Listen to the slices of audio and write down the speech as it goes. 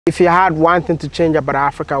If you had one thing to change about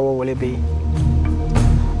Africa, what will it be?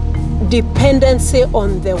 Dependency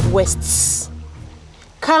on the West.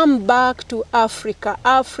 Come back to Africa.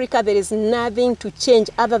 Africa, there is nothing to change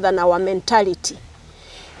other than our mentality.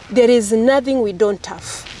 There is nothing we don't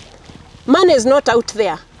have. Money is not out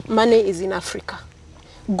there. Money is in Africa.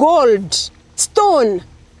 Gold, stone,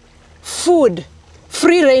 food,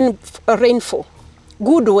 free rainfall,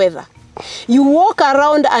 good weather. You walk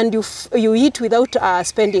around and you eat without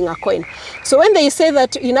spending a coin. So when they say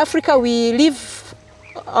that in Africa we live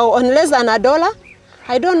on less than $1,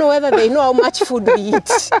 I don't know whether they know how much food we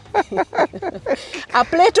eat. A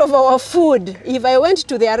plate of our food, if I went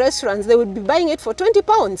to their restaurants, they would be buying it for 20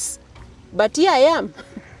 pounds. But here I am.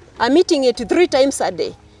 I'm eating it 3 times a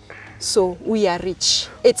day. So we are rich.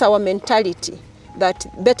 It's our mentality that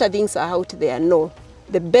better things are out there. No,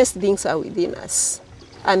 the best things are within us.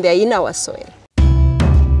 And they're in our soil.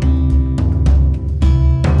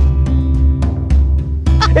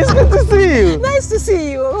 It's good to see you. Nice to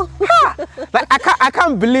see you. Like, I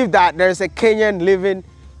can't believe that there's a Kenyan living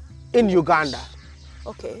in Uganda.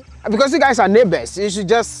 Okay. Because you guys are neighbors, you should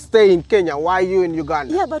just stay in Kenya. Why are you in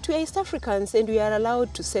Uganda? Yeah, but we are East Africans and we are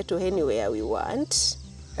allowed to settle anywhere we want.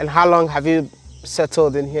 And how long have you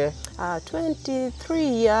settled in here? 23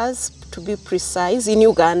 years to be precise, in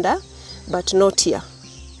Uganda, but not here.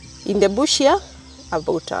 In the bush here,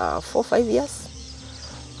 about 4 or 5 years.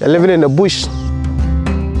 You're living in the bush.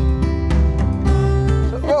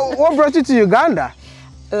 What brought you to Uganda?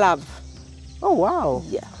 Love. Oh, wow.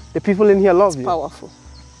 Yeah. The people in here love you. Powerful.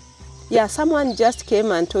 Yeah, someone just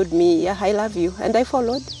came and told me, yeah, I love you, and I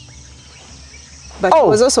followed. But he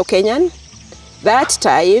was also Kenyan. That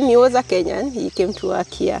time, he was a Kenyan. He came to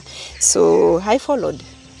work here. So I followed.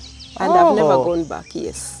 And I've never gone back,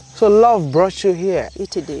 yes. So love brought you here?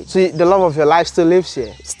 It did. So the love of your life still lives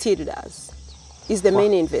here? Still does. He's the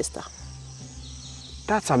main investor.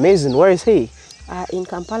 That's amazing. Where is he? In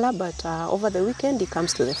Kampala, but over the weekend he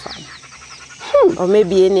comes to the farm. Or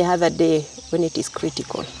maybe any other day when it is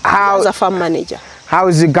critical. As a farm manager. How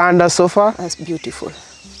is Uganda so far? That's beautiful.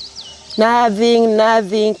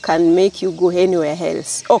 Nothing can make you go anywhere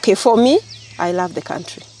else. Okay, for me, I love the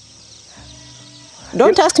country.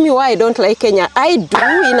 Don't ask me why I don't like Kenya. I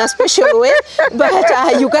do in a special way, but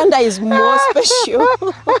Uganda is more special.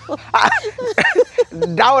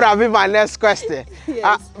 That would have been my next question.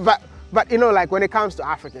 Yes. But you know, like when it comes to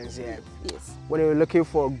Africans here, yes. When we're looking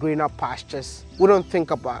for greener pastures, we don't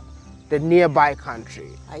think about the nearby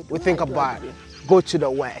country. We think about go to the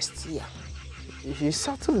west. Yeah. If you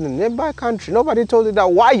settle in the nearby country, nobody told you that.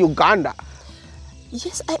 Why Uganda?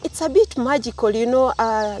 Yes, it's a bit magical, you know.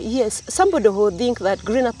 Yes, somebody who think that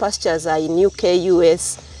greener pastures are in UK,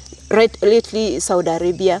 US, lately Saudi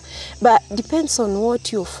Arabia, but depends on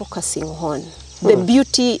what you're focusing on. The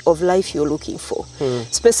beauty of life you're looking for.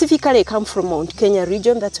 Specifically, I come from Mount Kenya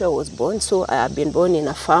region. That's where I was born. So I've been born in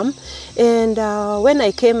a farm. And when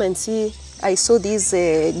I came and I saw these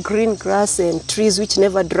green grass and trees which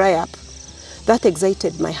never dry up. That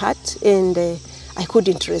excited my heart, and I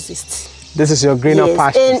couldn't resist. This is your greener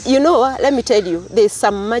pastures. And you know what? Let me tell you, there's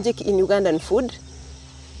some magic in Ugandan food.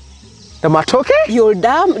 The matoke? You'll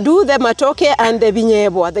do the matoke and the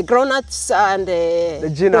binyebwa, the groundnuts and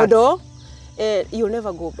the dodo. You'll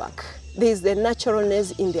never go back. There's the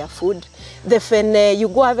naturalness in their food. You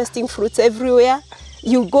go harvesting fruits everywhere.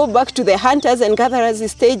 You go back to the hunters and gatherers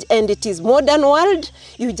stage, and it is modern world.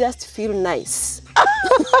 You just feel nice.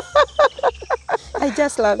 I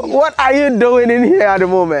just love it. What are you doing in here at the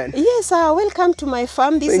moment? Yes, welcome to my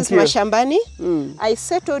farm. This is Mashambani. I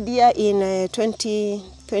settled here in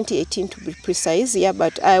 2018 to be precise, yeah,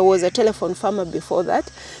 but I was a telephone farmer before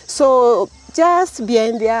that. So just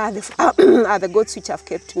behind there are the goats which have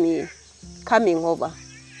kept me coming over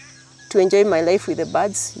to enjoy my life with the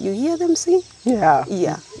birds. You hear them sing? Yeah.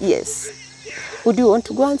 Yeah, yes. Would you want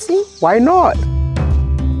to go and sing? Why not?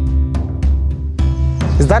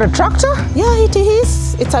 Is that a tractor? Yeah, it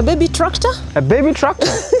is. It's a baby tractor. A baby tractor?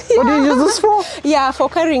 Yeah. What do you use this for? Yeah, for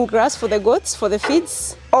carrying grass for the goats, for the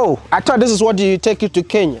feeds. Oh, I thought this is what you take you to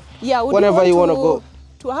Kenya. Yeah, whenever you want to go.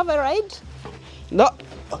 To have a ride? No,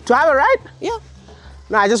 to have a ride? Yeah.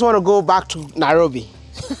 No, I just want to go back to Nairobi.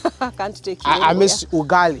 I can't take you I miss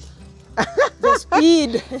Ugali. The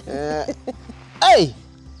speed. Hey!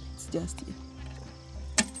 It's just here.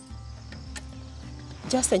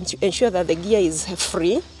 Just ensure that the gear is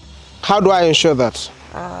free. How do I ensure that?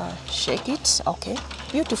 Shake it. Okay.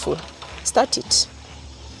 Beautiful. Start it.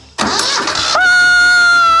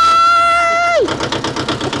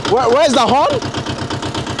 Where's the horn?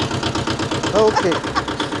 Okay.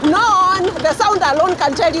 No, the sound alone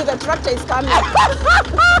can tell you the tractor is coming.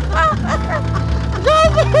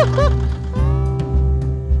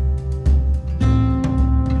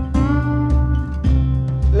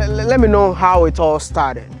 let me know how it all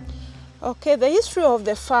started. Okay, the history of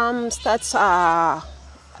the farm starts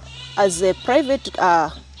as a private,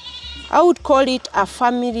 I would call it a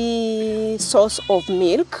family source of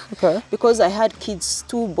milk. Okay. Because I had kids,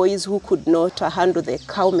 2 boys who could not handle the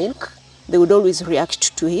cow milk. They would always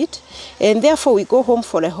react to it. And therefore we go home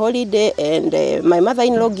for a holiday and my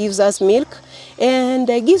mother-in-law gives us milk and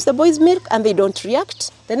gives the boys milk and they don't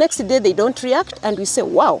react. The next day they don't react and we say,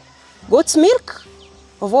 wow, goat's milk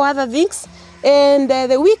of all other things. And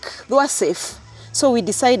the week they were safe. So we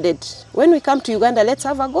decided when we come to Uganda, let's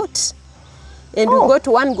have a goat. And we got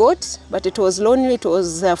 1 goat, but it was lonely. It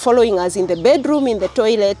was following us in the bedroom, in the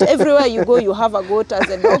toilet. Everywhere you go, you have a goat as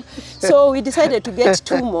a dog. So we decided to get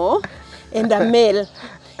 2 more and a male.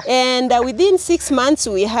 And within 6 months,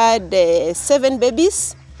 we had 7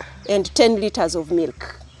 babies and 10 liters of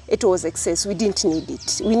milk. It was excess. We didn't need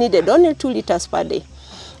it. We needed only 2 liters per day.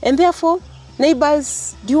 And therefore,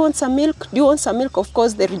 neighbors, do you want some milk? Do you want some milk? Of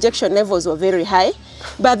course, the rejection levels were very high.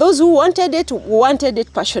 But those who wanted it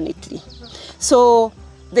passionately. So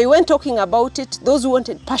they went talking about it. Those who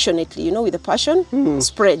wanted passionately, you know, with the passion,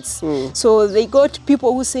 spreads. So they got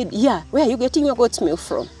people who said, yeah, where are you getting your goat's milk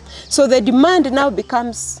from? So the demand now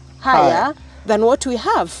becomes higher than what we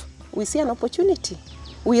have. We see an opportunity.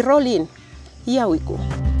 We roll in. Here we go.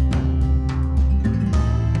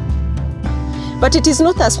 But it is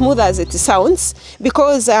not as smooth as it sounds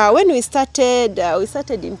because when we started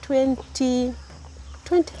in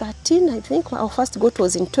 2013, I think. Our first goat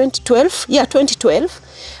was in 2012. Yeah, 2012.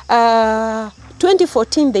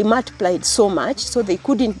 2014, they multiplied so much, so they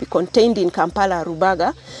couldn't be contained in Kampala,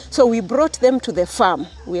 Rubaga. So we brought them to the farm.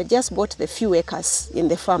 We had just bought the few acres in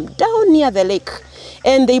the farm down near the lake.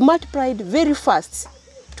 And they multiplied very fast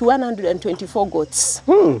to 124 goats.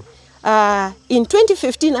 In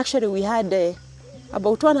 2015, actually, we had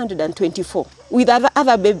about 124 with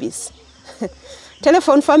other babies.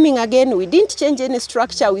 Telephone farming again, we didn't change any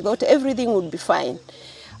structure. We thought everything would be fine.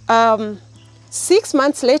 6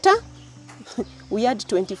 months later, we had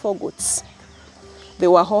 24 goats. They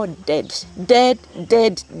were all dead. Dead.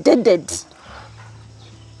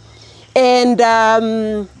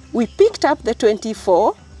 And we picked up the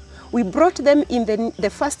 24. We brought them in the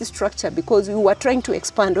first structure because we were trying to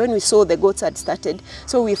expand when we saw the goats had started.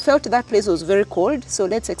 So we felt that place was very cold, so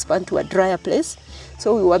let's expand to a drier place.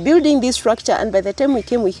 So we were building this structure, and by the time we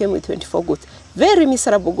came with 24 goats. Very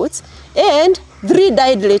miserable goats, and 3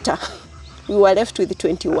 died later. We were left with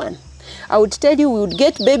 21. I would tell you, we would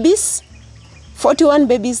get babies, 41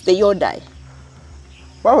 babies, they all die.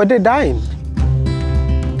 Why were they dying?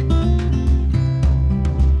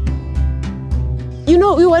 You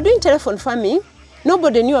know, we were doing telephone farming.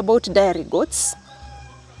 Nobody knew about dairy goats.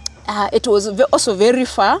 It was also very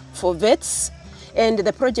far for vets. And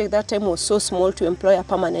the project that time was so small to employ a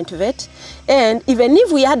permanent vet. And even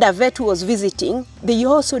if we had a vet who was visiting, they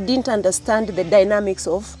also didn't understand the dynamics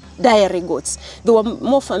of dairy goats. They were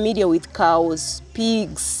more familiar with cows,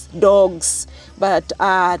 pigs, dogs. But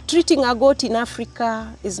treating a goat in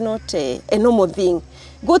Africa is not a normal thing.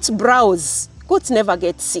 Goats browse. Goats never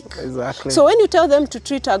get sick. Exactly. So when you tell them to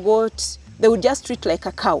treat a goat, they would just treat like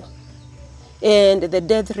a cow. And the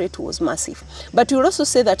death rate was massive. But we will also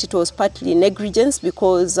say that it was partly negligence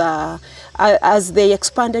because as they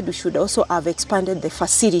expanded, we should also have expanded the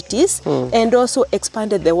facilities and also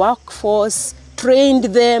expanded the workforce, trained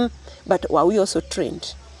them, but we also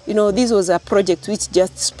trained. You know, this was a project which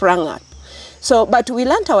just sprang up. So, but we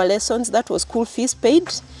learned our lessons. That was school fees paid.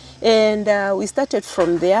 And we started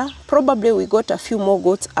from there. Probably we got a few more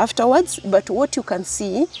goats afterwards, but what you can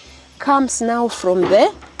see comes now from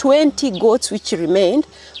the 20 goats which remained,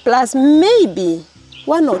 plus maybe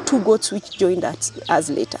 1 or 2 goats which joined us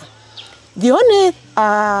later. The only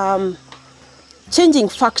changing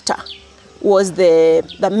factor was the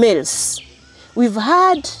males. We've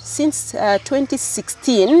had, since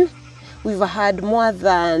 2016, we've had more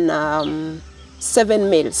than 7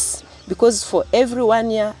 males, because for every 1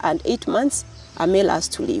 year and 8 months, a male has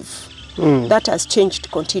to leave. That has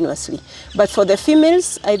changed continuously. But for the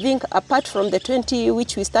females, I think apart from the 20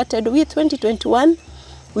 which we started with, 2021,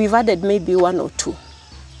 we've added maybe 1 or 2.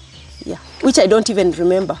 Yeah, which I don't even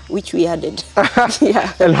remember which we added.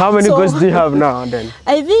 Yeah. And how many goats do you have now then?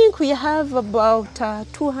 I think we have about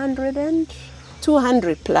 200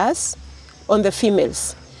 plus on the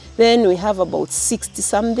females. Then we have about 60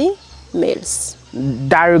 something males.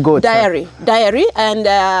 Dairy goats? Dairy, and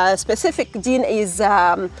specific gene is,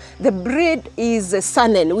 the breed is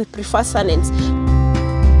Sanen. We prefer Sanens.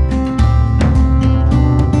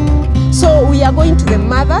 So we are going to the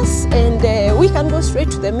mothers, and we can go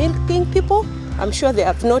straight to the milking people. I'm sure they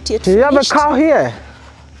have not yet finished. You have a cow here?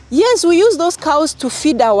 Yes, we use those cows to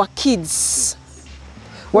feed our kids.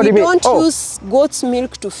 What do you mean? We don't use goat's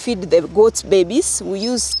milk to feed the goat's babies. We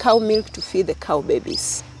use cow milk to feed the cow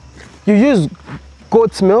babies. You use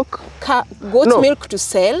goat's milk? Goat's milk to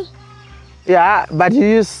sell. Yeah, but you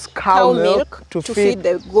use cow milk to feed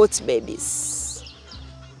the goat's babies.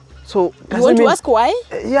 So you want to ask why?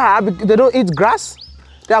 Yeah, they don't eat grass.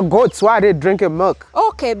 They are goats. Why are they drinking milk?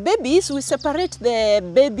 Okay, babies, we separate the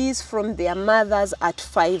babies from their mothers at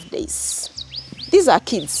 5 days. These are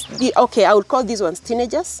kids. Okay, I would call these ones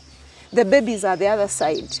teenagers. The babies are the other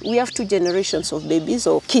side. We have 2 generations of babies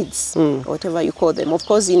or kids, whatever you call them. Of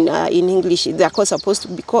course, in English, they are supposed to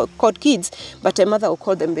be called kids, but a mother will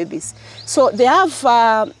call them babies. So they have,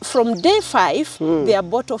 from day 5, they are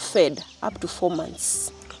bottle fed up to 4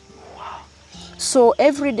 months. So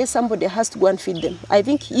every day somebody has to go and feed them. I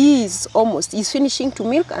think he's finishing to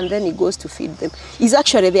milk and then he goes to feed them. He's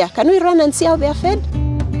actually there. Can we run and see how they are fed?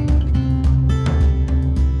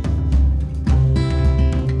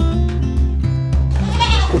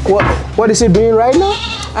 What is he doing right now?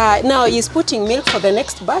 Now he's putting milk for the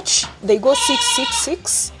next batch. They go 6, 6,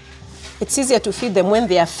 6. It's easier to feed them when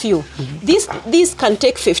they are few. These can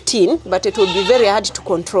take 15, but it will be very hard to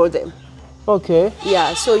control them. Okay.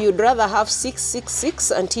 Yeah, so you'd rather have 6, 6, 6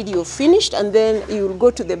 until you're finished, and then you'll go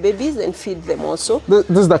to the babies and feed them also. This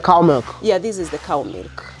is the cow milk? Yeah, this is the cow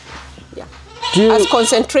milk. Yeah. As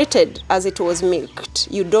concentrated as it was milked.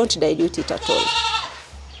 You don't dilute it at all.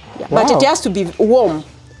 Yeah. Wow. But it has to be warm.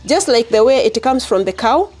 Just like the way it comes from the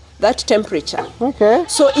cow, that temperature. Okay.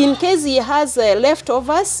 So in case he has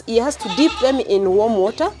leftovers, he has to dip them in warm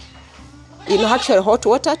water, actually hot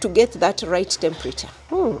water, to get that right temperature.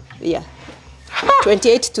 Yeah.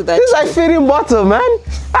 28 to 30. It's like feeding butter, man.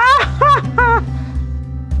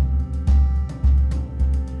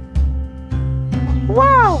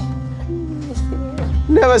 Wow.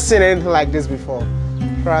 Never seen anything like this before.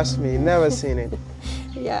 Trust me, never seen it.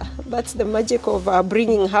 Yeah, that's the magic of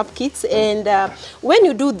bringing up kids. And when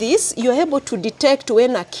you do this, you're able to detect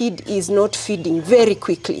when a kid is not feeding very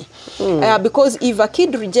quickly. Because if a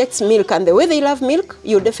kid rejects milk and the way they love milk,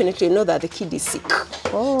 you definitely know that the kid is sick.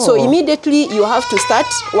 So immediately you have to start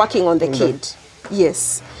working on the kid.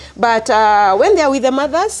 Yes. But when they're with the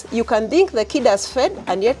mothers, you can think the kid has fed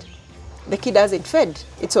and yet the kid hasn't fed.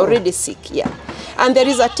 It's already sick, yeah. And there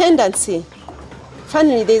is a tendency,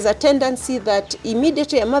 finally, there is a tendency that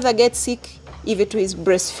immediately a mother gets sick, if it is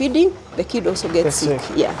breastfeeding, the kid also gets sick.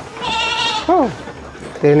 Yeah. Oh,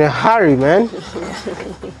 they're in a hurry, man.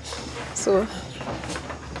 So.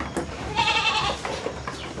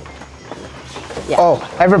 Yeah. Oh,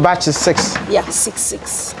 every batch is 6. Yeah, 6,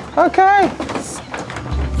 6. Okay. It's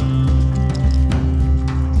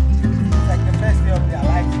like the best day of their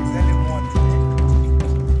life is early morning.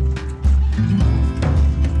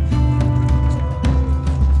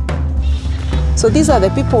 So these are the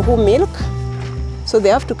people who milk. So they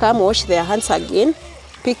have to come wash their hands again,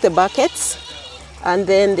 pick the buckets, and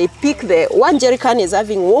then they pick the one jerrycan is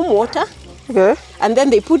having warm water. Okay. And then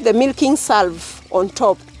they put the milking salve on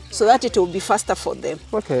top so that it will be faster for them.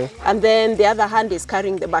 Okay. And then the other hand is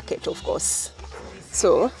carrying the bucket, of course.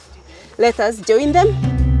 So let us join them.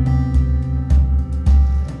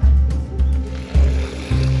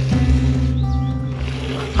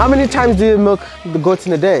 How many times do you milk the goats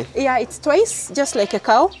in a day? Yeah, it's twice, just like a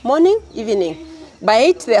cow, morning, evening. By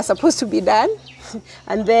 8, they are supposed to be done.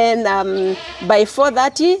 And then by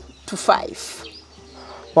 4:30 to 5.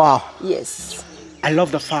 Wow. Yes. I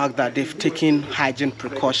love the fact that they've taken hygiene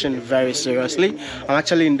precaution very seriously. I'm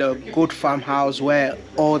actually in the goat farmhouse where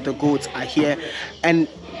all the goats are here, and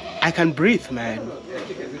I can breathe, man.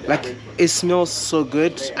 Like, it smells so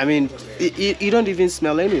good. I mean, you don't even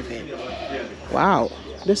smell anything. Wow,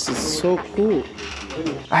 this is so cool.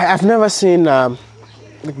 I've never seen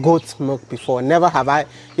goat's milk before. Never have I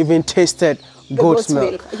even tasted goat's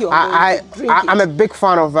milk. I'm a big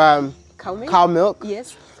fan of cow milk.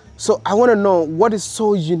 Yes. So I want to know what is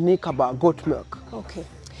so unique about goat milk. Okay.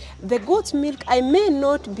 The goat milk, I may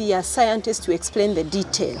not be a scientist to explain the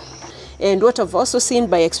detail. And what I've also seen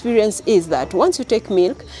by experience is that once you take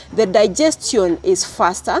milk, the digestion is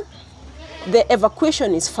faster, the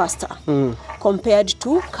evacuation is faster compared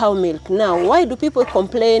to cow milk. Now, why do people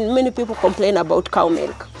complain? Many people complain about cow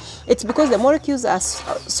milk. It's because the molecules are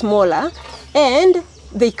smaller and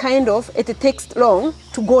it takes long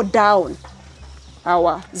to go down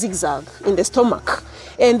our zigzag in the stomach,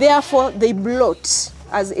 and therefore they bloat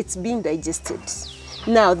as it's being digested.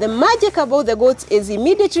 Now, the magic about the goats is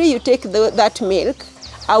immediately you take that milk,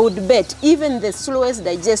 I would bet even the slowest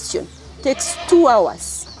digestion takes 2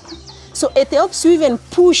 hours. So it helps you even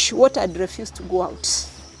push what had refused to go out.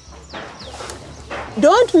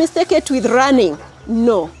 Don't mistake it with running.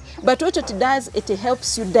 No. But what it does, it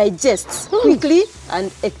helps you digest quickly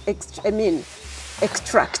and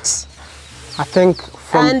extract. I think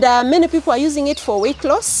And many people are using it for weight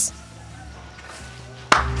loss.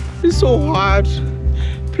 It's so hard.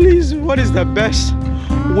 Please, what is the best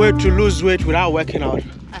way to lose weight without working out?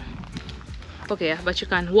 Okay, but you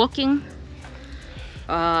can walking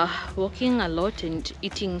a lot and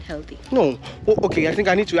eating healthy. No. Okay, I think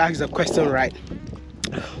I need to ask the question right.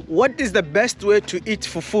 What is the best way to eat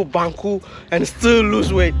fufu banku and still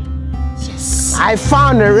lose weight? Yes. I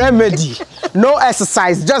found a remedy. No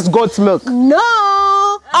exercise, just goat's milk.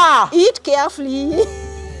 No. Eat carefully.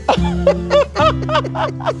 Keep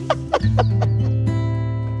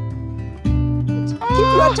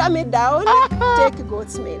your tummy down. Take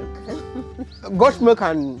goat's milk. Goat's milk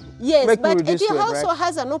can yes, make but you reduce it weight, also right?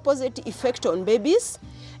 has an opposite effect on babies,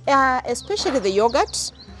 especially the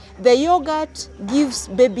yogurt. The yogurt gives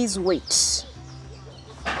babies weight.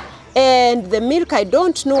 And the milk, I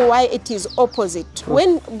don't know why it is opposite.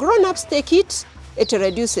 When grown-ups take it, it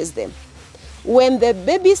reduces them. When the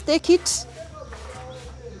babies take it,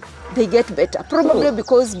 they get better. Probably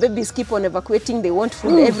because babies keep on evacuating, they want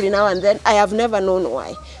food every now and then. I have never known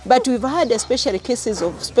why. But we've had especially cases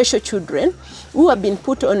of special children who have been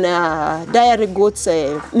put on a dairy goat's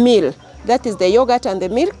meal. That is the yogurt and the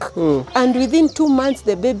milk. And within 2 months,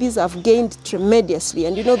 the babies have gained tremendously.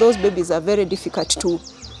 And you know, those babies are very difficult to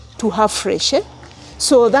have fresh.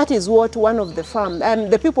 So that is what one of the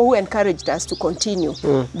the people who encouraged us to continue,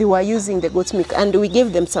 they were using the goat's milk. And we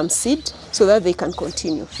gave them some seed so that they can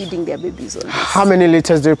continue feeding their babies on this. How many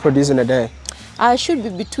liters do you produce in a day? Should be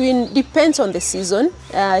between, depends on the season,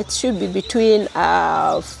 it should be between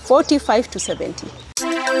 45 to 70.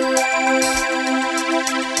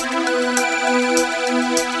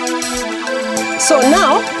 So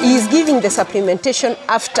now he is giving the supplementation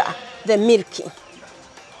after the milking.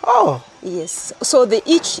 Oh. Yes. So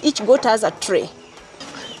each goat has a tray.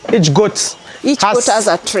 Each goat has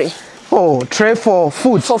a tray. Oh, tray for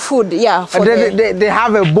food. For food, yeah. For they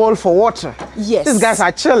have a bowl for water. Yes. These guys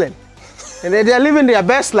are chilling. And they're living their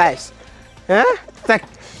best lives. Yeah? It's like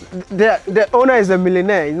the owner is a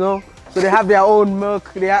millionaire, you know. So they have their own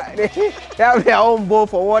milk, they have their own bowl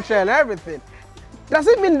for water and everything. Does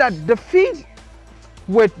it mean that the feed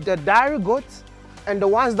with the dairy goats and the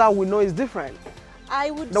ones that we know is different? I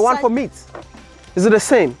would The one for meat, is it the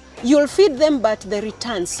same? You'll feed them, but the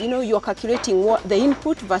returns, you know, you're calculating what the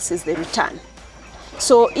input versus the return.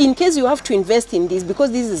 So in case you have to invest in this,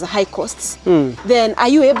 because this is high costs, then are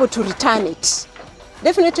you able to return it?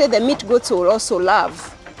 Definitely the meat goats will also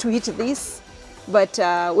love to eat this, but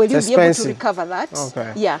will you be able to recover that?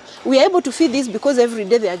 Okay. Yeah, we are able to feed this because every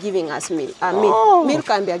day they are giving us milk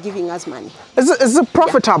and they are giving us money. Is it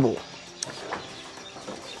profitable? Yeah.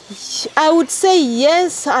 I would say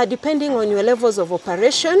yes, depending on your levels of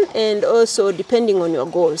operation and also depending on your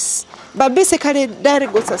goals. But basically, dairy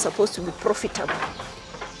goats are supposed to be profitable.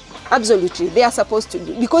 Absolutely, they are supposed to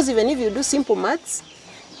be. Because even if you do simple maths.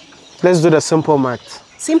 Let's do the simple maths.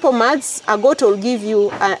 Simple maths, a goat will give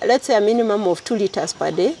you, let's say, a minimum of 2 liters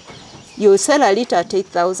per day. You sell a liter at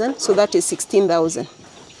 8,000, so that is 16,000.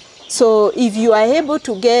 So if you are able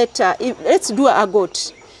to get, let's do a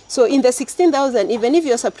goat. So in the 16,000, even if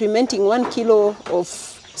you're supplementing 1 kilo of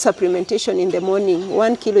supplementation in the morning,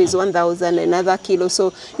 1 kilo is 1,000, another kilo.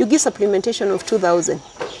 So you give supplementation of 2,000.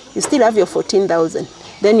 You still have your 14,000.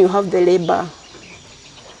 Then you have the labor.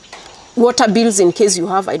 Water bills in case you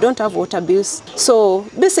have. I don't have water bills. So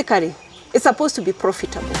basically, it's supposed to be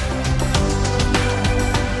profitable.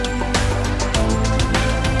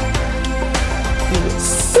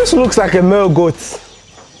 Yes. This looks like a male goat.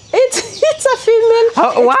 It's a female. It's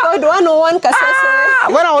called 101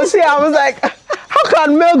 Kasese. When I was here, I was like, how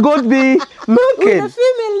can male goat be milking? The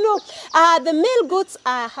female, no. The male goats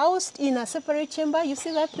are housed in a separate chamber. You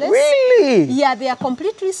see that place? Really? Yeah, they are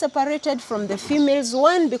completely separated from the females.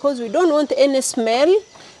 One, because we don't want any smell.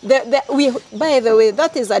 By the way,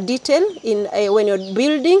 that is a detail in when you're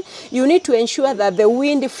building. You need to ensure that the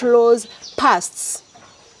wind flows past.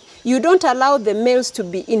 You don't allow the males to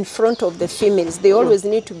be in front of the females. They always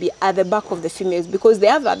need to be at the back of the females because they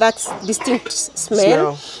have that distinct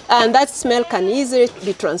smell. And that smell can easily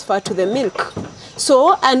be transferred to the milk.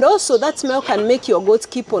 So, and also that smell can make your goats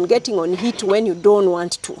keep on getting on heat when you don't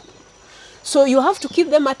want to. So you have to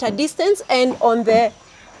keep them at a distance and on the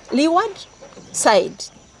leeward side.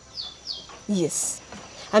 Yes.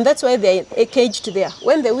 And that's why they're caged there.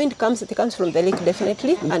 When the wind comes, it comes from the lake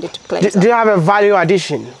definitely, and it climbs Do you have a value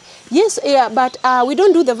addition? Yes, yeah, but we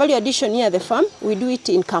don't do the value addition here at the farm. We do it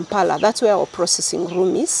in Kampala. That's where our processing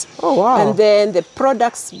room is. Oh, wow. And then the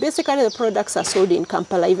products, basically the products are sold in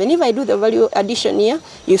Kampala. Even if I do the value addition here,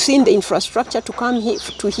 you've seen the infrastructure to come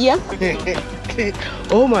to here.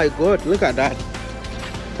 Oh my God, look at that.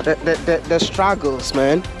 The struggles,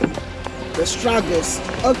 man. The struggles.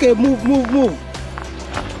 Okay, move.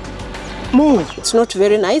 It's not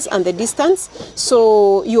very nice, and the distance,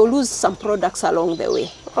 so you'll lose some products along the way.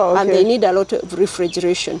 Oh, okay. And they need a lot of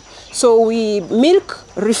refrigeration. So we milk,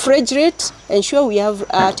 refrigerate, ensure we have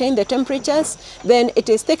attained the temperatures. Then it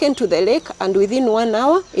is taken to the lake, and within 1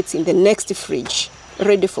 hour, it's in the next fridge,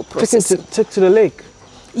 ready for processing. Take to the lake?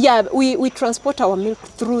 Yeah, we transport our milk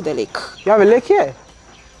through the lake. You have a lake here?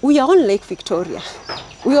 We are on Lake Victoria.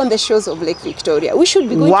 We're on the shores of Lake Victoria. We should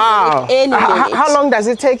be going to the lake any minute. How long does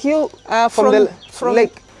it take you from the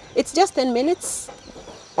lake? It's just 10 minutes.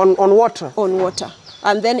 On water? On water.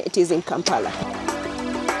 And then it is in Kampala.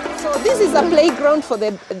 So this is a playground for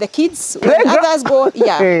the kids. When others go,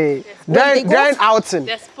 yeah. Hey. They're outing.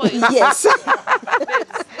 Yes.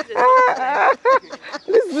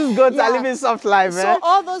 These goats are living soft life, man. So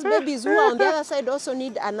all those babies who are on the other side also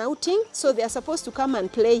need an outing. So they are supposed to come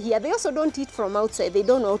and play here. They also don't eat from outside. They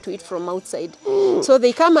don't know how to eat from outside. So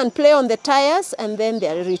they come and play on the tires, and then they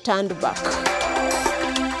are returned back.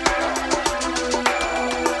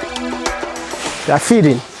 They are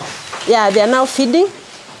feeding. Yeah, they are now feeding.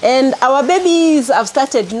 And our babies have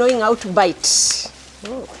started knowing how to bite.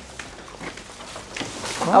 Oh.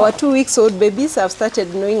 Our 2-week-old babies have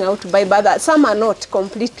started knowing how to bite, but some are not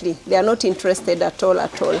completely. They are not interested at all.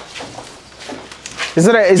 Is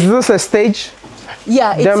this a stage?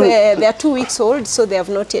 Yeah, they are 2 weeks old, so they have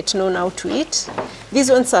not yet known how to eat. These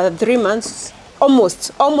ones are 3 months,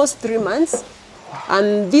 almost 3 months.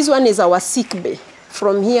 And this one is our sick bay.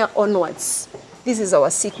 From here onwards, this is our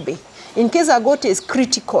sick bay. In case a goat is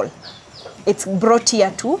critical, it's brought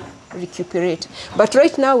here to recuperate. But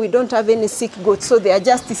right now we don't have any sick goats, so they are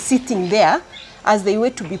just sitting there as they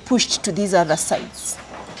wait to be pushed to these other sides.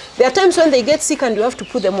 There are times when they get sick and you have to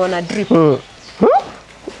put them on a drip.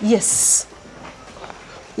 Yes.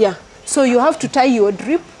 Yeah. So you have to tie your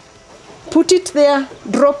drip, put it there,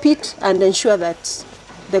 drop it, and ensure that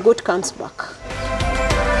the goat comes back.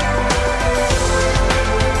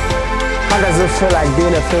 How does it feel like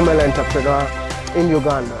being a female entrepreneur in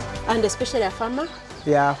Uganda? And especially a farmer?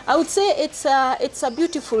 Yeah. I would say it's a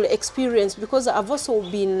beautiful experience because I've also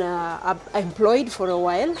been employed for a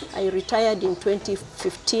while. I retired in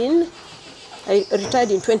 2015. I retired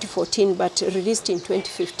in 2014, but released in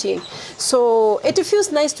 2015. So it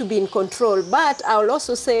feels nice to be in control, but I will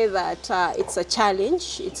also say that it's a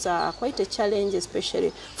challenge. It's quite a challenge,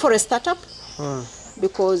 especially for a startup.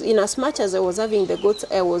 Because in as much as I was having the goats,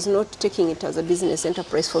 I was not taking it as a business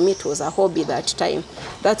enterprise. For me, it was a hobby that time.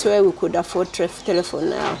 That's why we could afford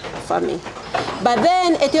telephone farming. But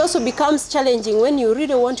then it also becomes challenging when you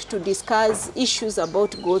really want to discuss issues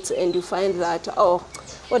about goats and you find that, oh,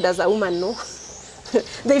 what does a woman know?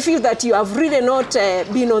 They feel that you have really not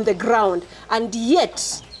been on the ground, and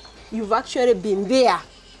yet you've actually been there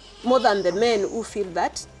more than the men who feel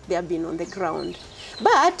that they have been on the ground.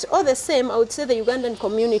 But all the same, I would say the Ugandan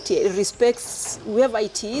community respects whoever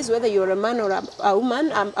it is, whether you're a man or a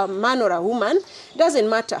woman, a man or a woman, it doesn't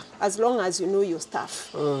matter as long as you know your stuff.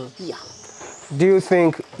 Yeah. Do you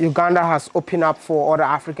think Uganda has opened up for other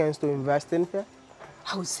Africans to invest in here?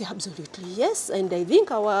 I would say absolutely yes, and I think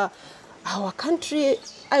our country,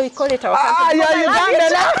 I will call it our country. Yeah,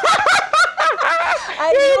 Uganda.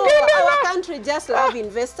 I know our country just love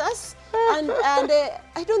investors. And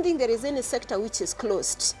I don't think there is any sector which is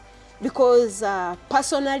closed, because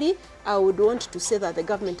personally, I would want to say that the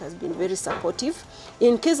government has been very supportive.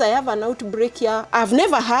 In case I have an outbreak here, I've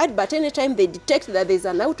never had, but anytime they detect that there's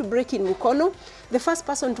an outbreak in Mukono, the first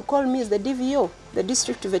person to call me is the DVO, the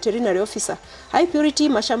District Veterinary Officer. Hi Purity,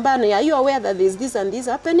 Mashambani, are you aware that there's this and this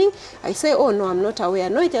happening? I say, oh no, I'm not aware.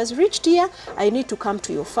 No, it has reached here. I need to come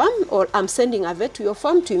to your farm, or I'm sending a vet to your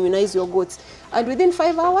farm to immunize your goats. And within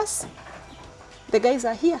 5 hours, the guys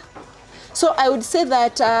are here. So I would say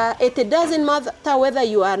that it doesn't matter whether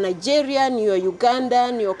you are Nigerian, you are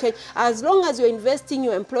Ugandan, you're okay. As long as you're investing,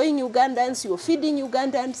 you're employing Ugandans, you're feeding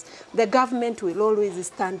Ugandans, the government will always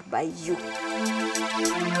stand by you.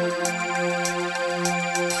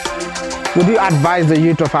 Would you advise the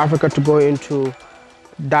youth of Africa to go into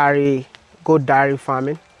goat dairy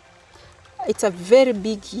farming? It's a very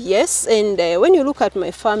big yes. And when you look at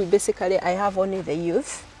my farm, basically I have only the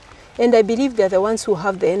youth. And I believe they're the ones who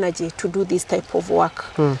have the energy to do this type of work.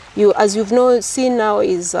 As you've seen now,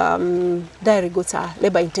 is dairy goats are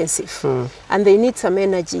labor intensive, and they need some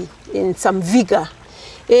energy in some vigor.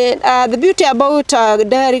 And the beauty about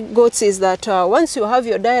dairy goats is that once you have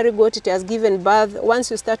your dairy goat, it has given birth.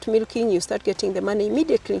 Once you start milking, you start getting the money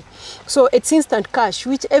immediately. So it's instant cash,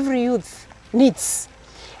 which every youth needs.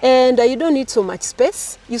 And you don't need so much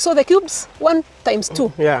space. You saw the cubes? 1 times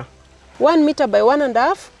 2. Yeah. 1 meter by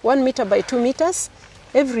 1.5, 1 meter by 2 meters.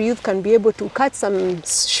 Every youth can be able to cut some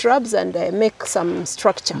shrubs and make some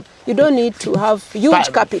structure. You don't need to have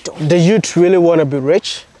huge capital. The youth really want to be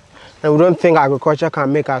rich, and we don't think agriculture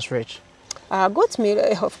can make us rich. Goat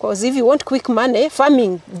milk, of course, if you want quick money,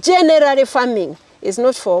 farming, generally farming, is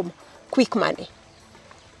not for quick money.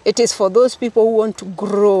 It is for those people who want to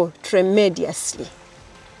grow tremendously.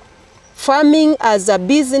 Farming as a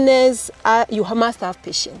business, you must have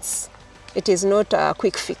patience. It is not a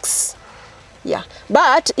quick fix. Yeah,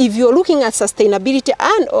 but if you're looking at sustainability,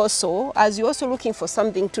 and also as you're also looking for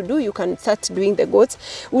something to do, you can start doing the goats.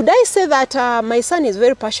 Would I say that my son is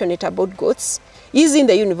very passionate about goats? He's in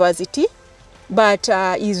the university, but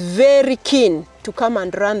he's very keen to come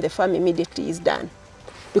and run the farm immediately he's done.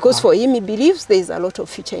 Because for him, he believes there is a lot of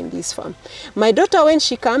future in this farm. My daughter, when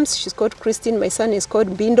she comes, she's called Christine. My son is called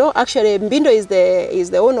Mbindo. Actually, Mbindo is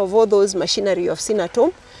the owner of all those machinery you've seen at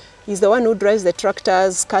home. He's the one who drives the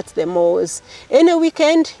tractors, cuts the mows. Any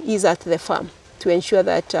weekend, he's at the farm to ensure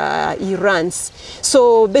that he runs.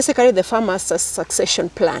 So basically, the farm has a succession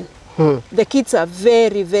plan. The kids are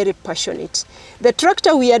very, very passionate. The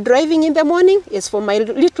tractor we are driving in the morning is for my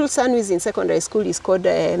little son who is in secondary school. It's called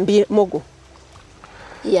Mogo.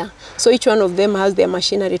 Yeah, so each one of them has their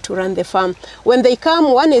machinery to run the farm. When they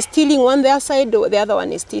come, one is stealing on their side, the other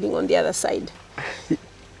one is stealing on the other side.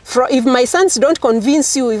 If my sons don't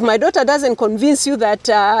convince you, if my daughter doesn't convince you that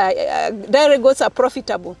dairy goats are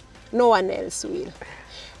profitable, no one else will.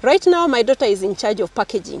 Right now, my daughter is in charge of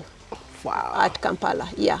packaging. Wow. At Kampala.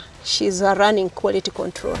 Yeah, she's running quality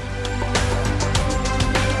control.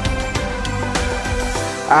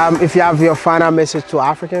 If you have your final message to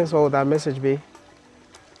Africans, what would that message be?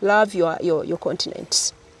 Love your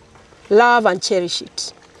continent. Love and cherish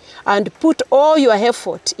it. And put all your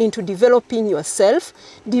effort into developing yourself,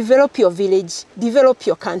 develop your village, develop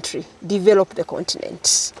your country, develop the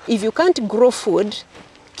continent. If you can't grow food,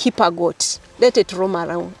 keep a goat. Let it roam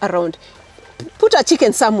around. Put a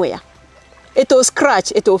chicken somewhere. It will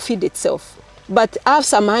scratch, it will feed itself. But have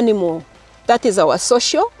some animal. That is our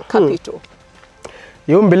social capital.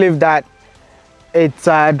 You won't believe that it's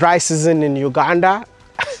dry season in Uganda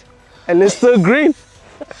and it's still green.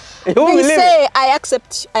 You won't They believe say, it.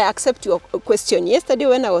 I accept your question. Yesterday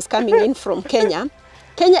when I was coming in from Kenya,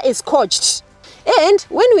 Kenya is scorched. And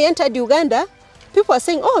when we entered Uganda, people are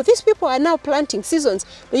saying, oh, these people are now planting seasons.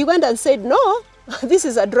 The Ugandans said, no, this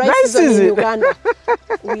is a dry season in Uganda.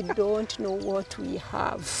 We don't know what we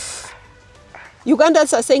have.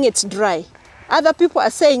 Ugandans are saying it's dry. Other people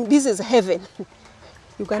are saying this is heaven.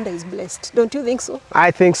 Uganda is blessed. Don't you think so?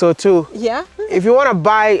 I think so too. Yeah. If you want to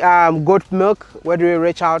buy goat milk, where do you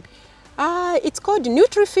reach out? It's called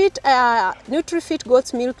NutriFit, NutriFit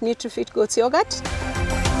Goat's Milk, NutriFit Goat's Yogurt.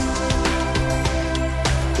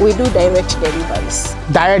 We do direct deliveries.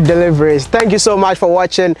 Direct deliveries. Thank you so much for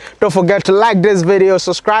watching. Don't forget to like this video,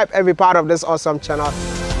 subscribe, every part of this awesome channel.